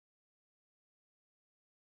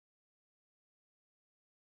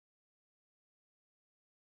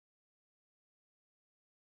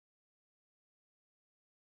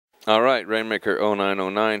All right, Rainmaker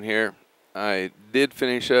 0909 here. I did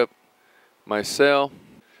finish up my cell.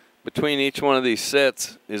 Between each one of these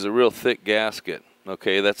sets is a real thick gasket.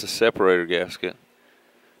 Okay, that's a separator gasket.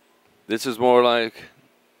 This is more like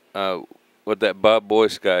what that Bob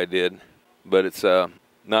Boyce guy did, but it's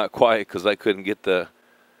not quite because I couldn't get the,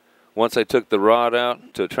 once I took the rod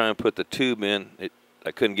out to try and put the tube in,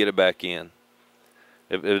 I couldn't get it back in.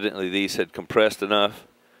 Evidently these had compressed enough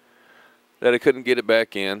that I couldn't get it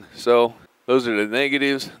back in. So those are the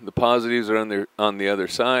negatives. The positives are on the other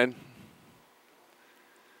side.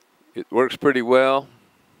 It works pretty well.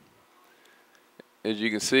 As you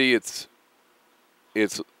can see, it's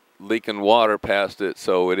leaking water past it,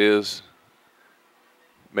 so it is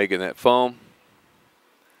making that foam.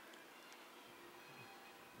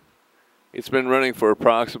 It's been running for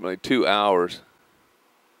approximately 2 hours.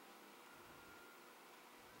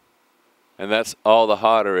 And that's all the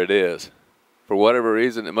hotter it is. For whatever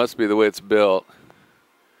reason, it must be the way it's built.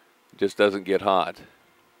 It just doesn't get hot.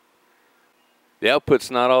 The output's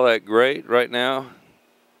not all that great right now.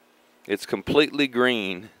 It's completely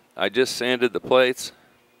green. I just sanded the plates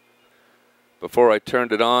before I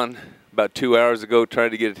turned it on about 2 hours ago,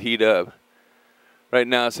 trying to get it heat up. Right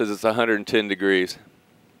now it says it's 110 degrees,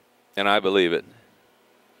 and I believe it.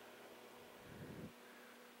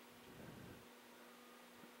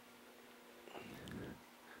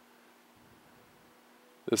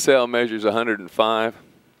 The cell measures 105.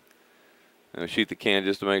 I'll shoot the can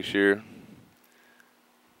just to make sure.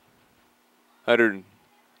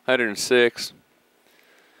 106.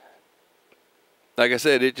 Like I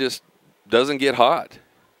said, it just doesn't get hot.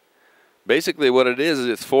 Basically what it is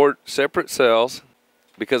it's 4 separate cells.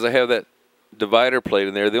 Because I have that divider plate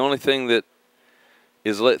in there, the only thing that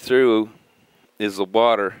is let through is the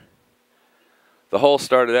water. The hole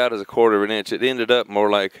started out as a 1/4 of an inch. It ended up more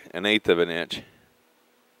like 1/8 of an inch.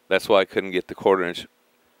 That's why I couldn't get the 1/4 inch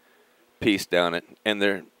piece down it. And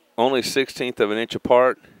they're only 1/16 of an inch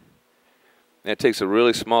apart. It takes a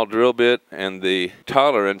really small drill bit, and the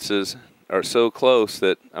tolerances are so close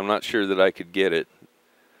that I'm not sure that I could get it.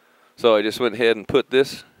 So I just went ahead and put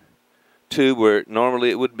this tube where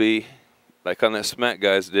normally it would be, like on that Smack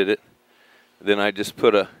guys did it. Then I just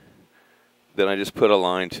put a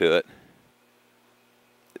line to it.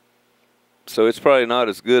 So it's probably not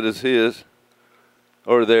as good as his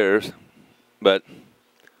or theirs, but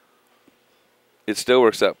it still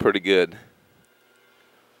works out pretty good.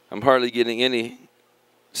 I'm hardly getting any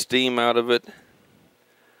steam out of it.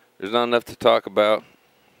 There's not enough to talk about.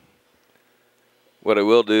 What I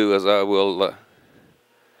will do is I will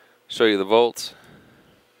show you the volts.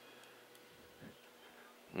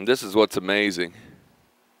 And this is what's amazing.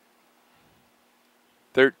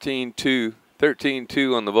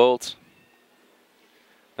 13.2 on the volts.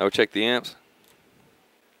 Now we'll check the amps.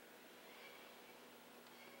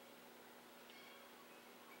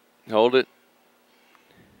 Hold it.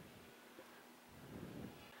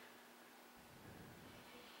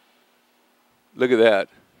 Look at that.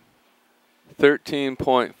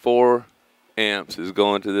 13.4 amps is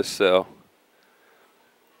going to this cell.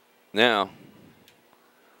 Now,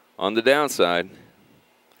 on the downside,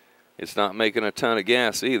 it's not making a ton of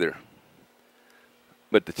gas either.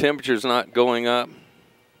 But the temperature's not going up.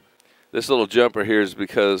 This little jumper here is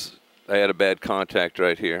because I had a bad contact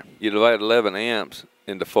right here. You divide 11 amps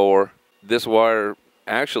into 4. This wire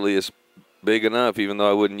actually is big enough, even though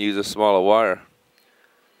I wouldn't use a smaller wire.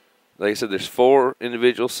 Like I said, there's 4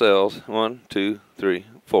 individual cells. 1, 2, 3,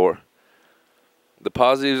 4. The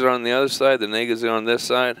positives are on the other side. The negatives are on this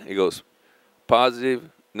side. It goes positive,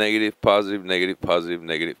 negative, positive, negative, positive,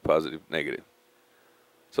 negative, positive, negative.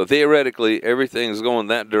 So theoretically, everything's going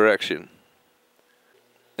that direction.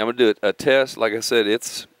 I'm going to do a test. Like I said,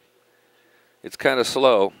 it's kind of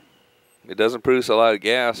slow. It doesn't produce a lot of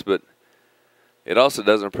gas, but it also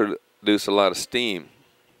doesn't produce a lot of steam.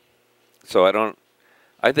 So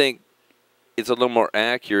I think it's a little more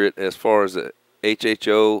accurate as far as the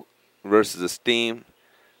HHO versus the steam.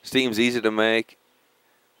 Steam's easy to make,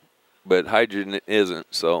 but hydrogen isn't.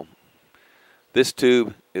 So this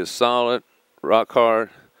tube is solid, rock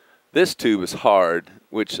hard. This tube is hard,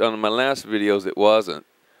 which on my last videos it wasn't.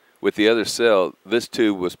 With the other cell, this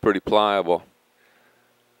tube was pretty pliable.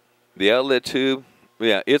 The outlet tube,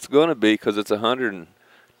 yeah, it's going to be because it's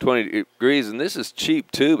 120 degrees, and this is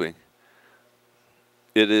cheap tubing.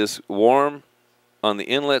 It is warm on the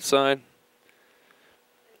inlet side.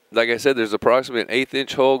 Like I said, there's approximately an 1/8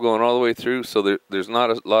 inch hole going all the way through, so there's not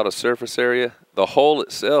a lot of surface area. The hole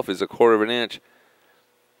itself is a 1/4 of an inch,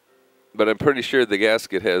 but I'm pretty sure the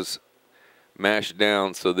gasket has mashed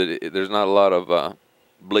down so that there's not a lot of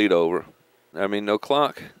bleed over. No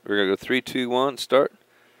clock. We're going to go 3, 2, 1, start.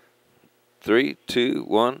 3, 2,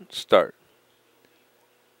 1, start.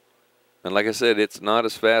 And like I said, it's not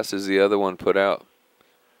as fast as the other one put out.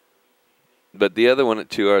 But the other one at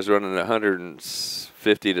 2 hours running at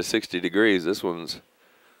 150 to 60 degrees. This one's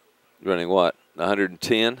running what?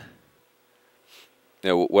 110?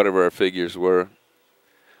 Whatever our figures were.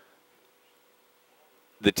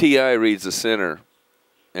 The TI reads the center,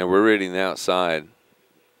 and we're reading the outside.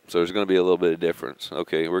 So there's going to be a little bit of difference.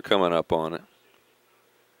 Okay, we're coming up on it.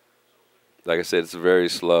 Like I said, it's very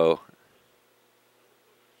slow.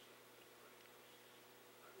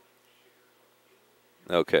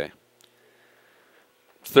 Okay.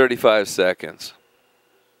 35 seconds.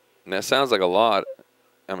 And that sounds like a lot.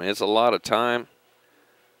 It's a lot of time.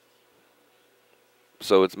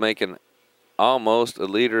 So it's making almost a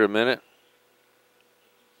liter a minute.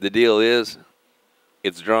 The deal is,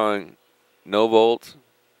 it's drawing no volts,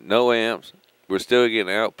 no amps. We're still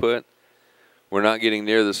getting output. We're not getting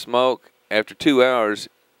near the smoke. After 2 hours,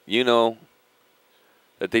 you know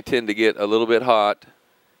that they tend to get a little bit hot,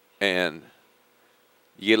 and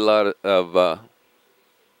you get a lot of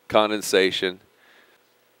condensation.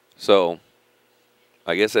 So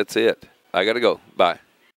I guess that's it. I got to go. Bye.